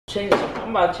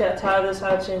I'm about to tell this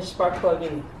how to change the spark plug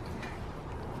in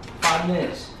 5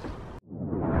 minutes.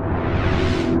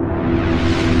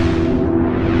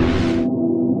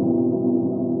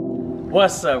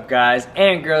 What's up, guys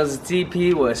and girls? It's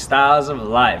TP with Styles of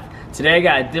Life. Today I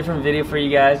got a different video for you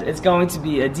guys. It's going to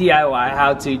be a DIY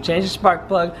how to change the spark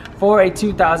plug for a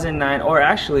 2009 or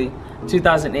actually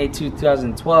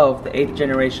 2008-2012 the 8th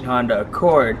generation Honda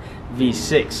Accord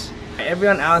V6.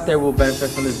 Everyone out there will benefit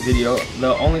from this video.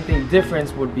 The only thing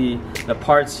difference would be the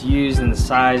parts used and the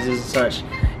sizes and such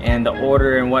and the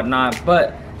order and whatnot,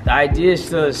 but the idea is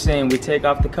still the same. We take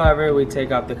off the cover, of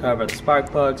the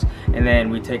spark plugs, and then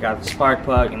we take out the spark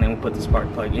plug, and then we put the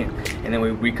spark plug in. And then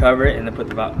we recover it, and then put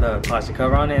the plastic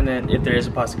cover on it, and then if there is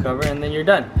a plastic cover, and then you're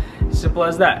done. Simple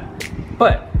as that.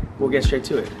 But we'll get straight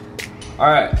to it.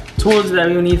 Alright, tools that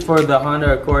we need for the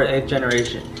Honda Accord 8th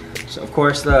generation. So of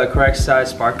course the correct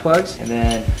size spark plugs, and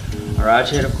then a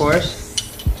ratchet of course,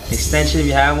 extension if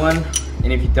you have one,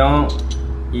 and if you don't,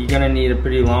 you're gonna need a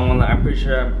pretty long one. I'm pretty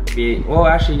sure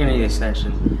actually you're gonna need an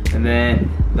extension. And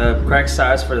then the correct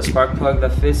size for the spark plug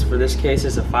that fits for this case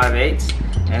is a 5/8.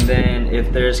 And then if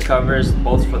there's covers,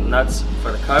 bolts for the nuts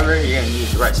for the cover, you're gonna need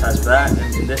the right size for that.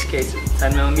 And in this case, it's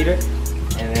 10mm.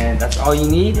 And then that's all you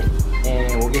need,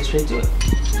 and we'll get straight to it.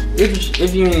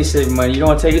 If you need to save money, you don't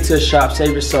want to take it to a shop,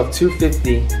 save yourself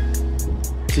 $250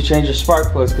 to change your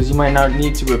spark plugs because you might not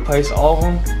need to replace all of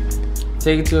them.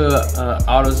 Take it to a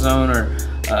AutoZone or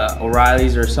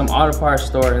O'Reilly's or some auto parts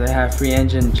store, and they have free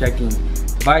engine checking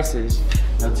devices.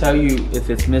 They'll tell you if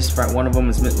it's misfiring, one of them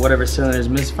is whatever cylinder is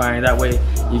misfiring. That way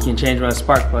you can change one of the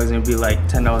spark plugs and it'll be like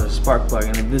 $10 a spark plug.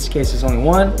 And in this case it's only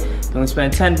one. You only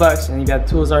spend 10 bucks and you got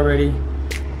the tools already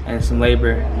and some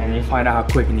labor, and you find out how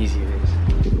quick and easy it is.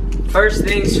 First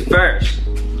things first,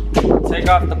 take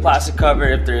off the plastic cover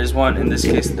if there is one. In this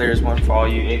case there is one for all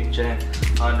you 8th gen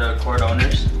Honda Accord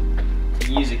owners.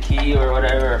 You use a key or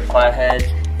whatever, or a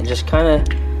flathead, and just kind of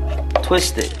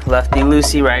twist it. Lefty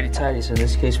loosey, righty tighty. So in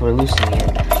this case we're loosening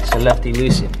it. So lefty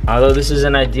loosey. Although this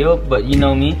isn't ideal, but you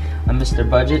know me, I'm Mr.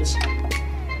 Budgets.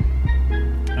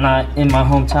 Not in my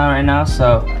hometown right now,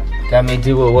 so got me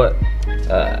do with what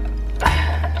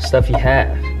stuff you have.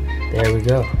 There we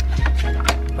go.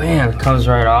 Bam, it comes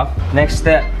right off. Next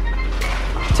step,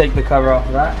 take the cover off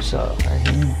of that. So right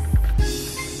here.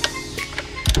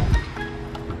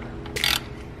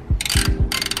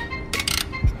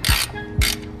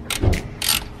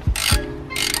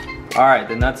 Alright,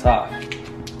 the nut's off.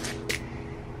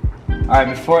 Alright,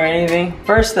 before anything,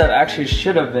 first step actually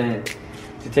should have been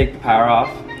to take the power off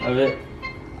of it.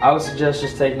 I would suggest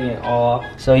just taking it all off.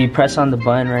 So you press on the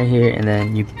button right here and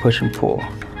then you push and pull.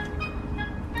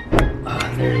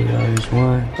 There you go, there's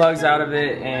one. Plugs out of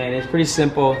it, and it's pretty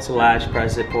simple to latch,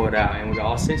 press it, pull it out, and we got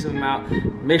all 6 of them out.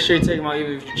 Make sure you take them out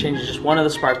even if you change just one of the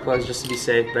spark plugs just to be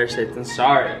safe. Better safe than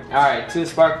sorry. Alright, to the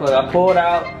spark plug, I pulled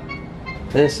out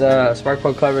this spark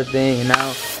plug cover thing, and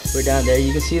now we're down there.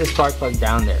 You can see the spark plug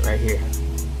down there, right here.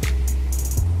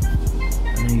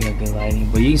 I know you got good lighting,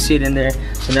 but you can see it in there.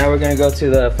 So now we're gonna go to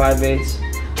the 5/8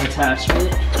 attachment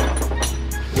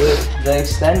with the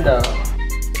extendo.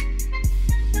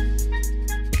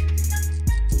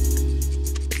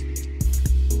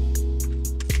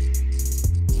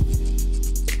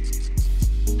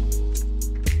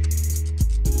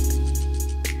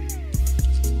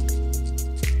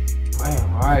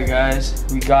 Alright guys,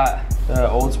 we got the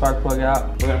old spark plug out.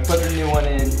 We're gonna put the new one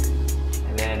in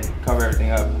and then cover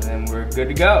everything up, and then we're good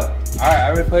to go. Alright, I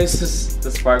replaced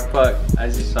the spark plug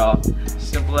as you saw.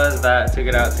 Simple as that. Took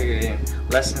it out, took it in.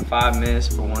 Less than 5 minutes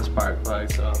for one spark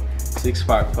plug. So 6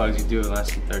 spark plugs you do in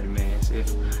less than 30 minutes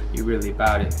if you're really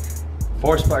about it.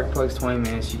 4 spark plugs, 20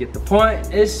 minutes. You get the point.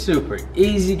 It's super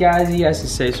easy, guys. You guys can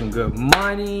save some good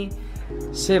money.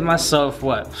 Save myself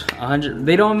what, 100?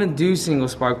 They don't even do single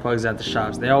spark plugs at the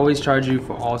shops. They always charge you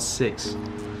for all 6.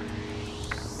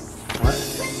 What?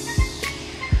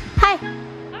 Hi.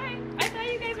 Hi. I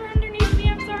thought you guys were underneath me.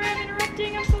 I'm sorry I'm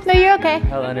interrupting. I'm so sorry. No, you're okay.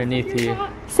 Hell underneath you.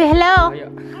 Say hello. Oh, yeah.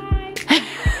 Hi.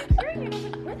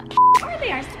 Where are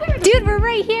they? I swear. Dude, we're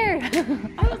right here.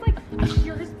 I was like, I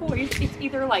hear his voice. It's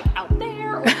either like out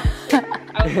there or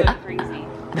I was going crazy.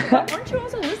 But weren't you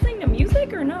also listening to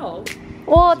music or no?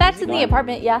 Well, that's in the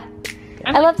apartment, yeah.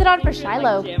 I left it on for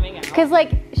Shiloh. Like, because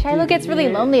like Shiloh gets really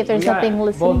lonely if there's something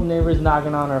listening. Both neighbors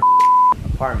knocking on our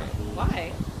apartment.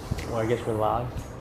 why? Well, I guess we're loud.